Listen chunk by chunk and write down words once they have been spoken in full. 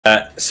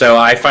So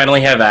I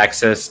finally have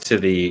access to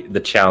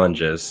the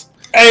challenges.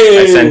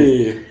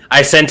 Hey!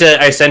 I sent a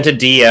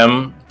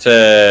DM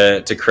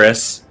to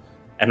Chris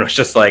and was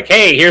just like,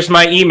 "Hey, here's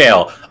my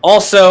email.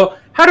 Also,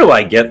 how do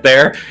I get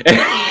there?"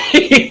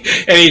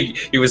 And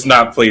he was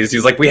not pleased.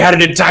 He's like, "We had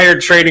an entire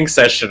training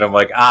session." I'm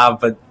like,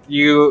 but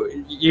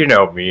you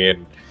know me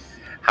and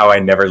how I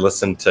never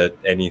listen to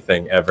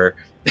anything ever.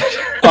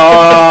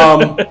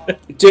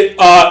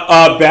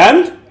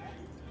 Ben?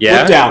 Yeah.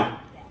 Look down.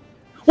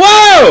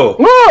 Whoa!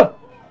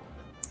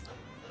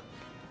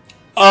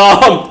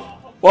 Whoa!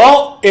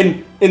 Well,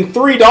 in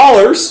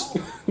 $3,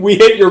 we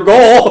hit your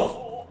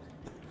goal.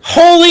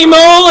 Holy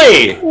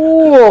moly!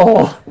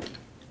 Whoa!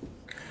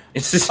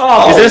 Is this Oh,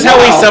 how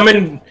we wow.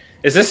 summon?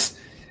 Is this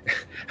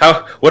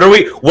how? What are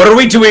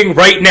we doing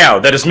right now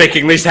that is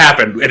making this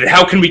happen? And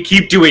how can we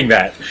keep doing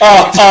that?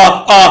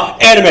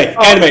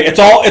 Anime. It's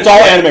all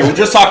anime. We're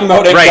just talking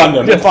about Right.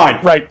 Gundam. It's fine.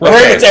 Right.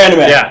 Okay. It's anime.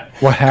 Yeah.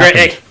 What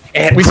happened?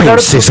 We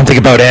started- say something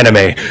about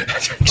anime.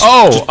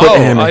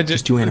 Anime. I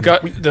Just do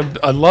anime.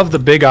 I love the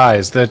big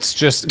eyes. That's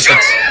just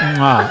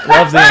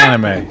love the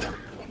anime.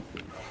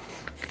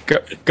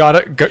 Got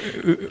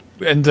it.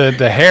 And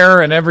the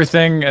hair and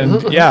everything,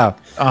 and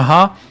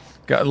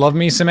love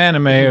me some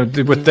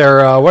anime with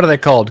their what are they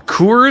called?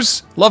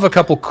 Coors. Love a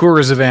couple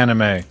Coors of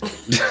anime.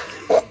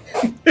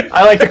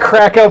 I like to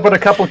crack open a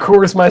couple of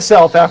Coors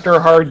myself after a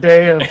hard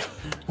day and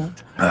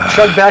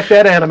chug back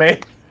that anime.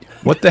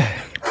 What the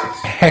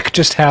heck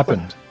just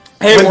happened?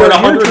 Hey, When we're the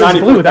at hair turns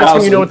blue, that's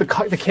when you know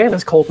 190,000. the can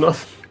is cold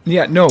enough.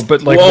 Yeah, no,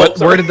 but like,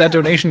 where did that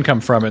donation come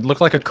from? It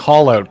looked like a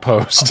call-out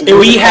post.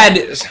 We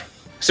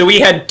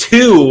had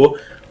two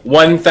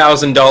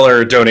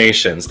 $1,000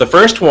 donations. The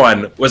first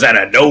one was out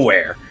of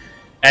nowhere.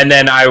 And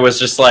then I was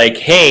just like,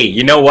 hey,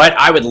 you know what?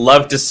 I would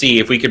love to see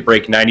if we could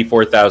break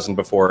 94,000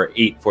 before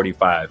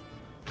 8:45.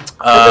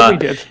 And then we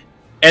did.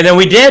 And then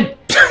we did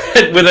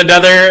with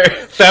another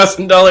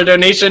 $1,000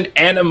 donation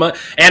and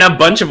a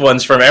bunch of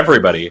ones from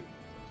everybody.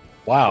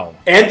 Wow.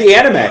 And the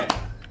anime.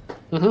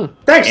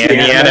 Thanks, And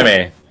the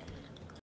anime.